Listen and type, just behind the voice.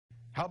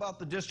How about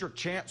the district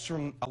champs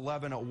from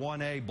 11 at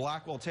 1A?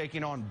 Blackwell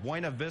taking on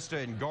Buena Vista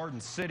in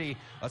Garden City.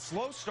 A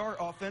slow start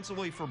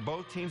offensively for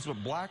both teams,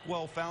 but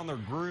Blackwell found their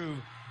groove.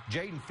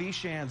 Jaden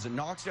Feshans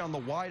knocks down the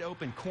wide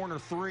open corner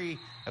three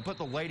and put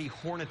the Lady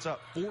Hornets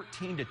up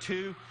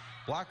 14-2.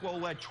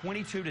 Blackwell led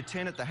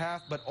 22-10 at the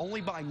half, but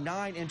only by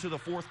 9 into the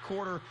fourth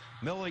quarter.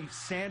 Millie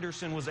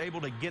Sanderson was able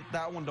to get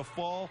that one to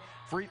fall.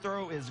 Free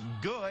throw is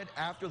good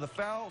after the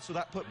foul, so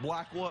that put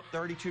Blackwell up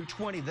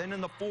 32-20. Then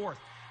in the fourth,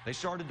 they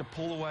started to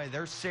pull away.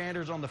 There's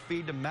Sanders on the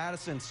feed to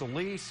Madison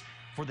Solis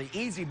for the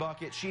easy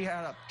bucket. She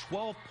had up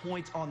 12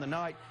 points on the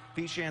night.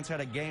 Feshans had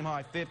a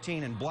game-high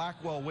 15, and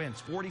Blackwell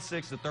wins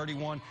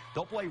 46-31.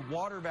 They'll play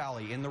Water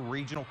Valley in the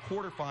regional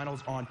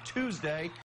quarterfinals on Tuesday.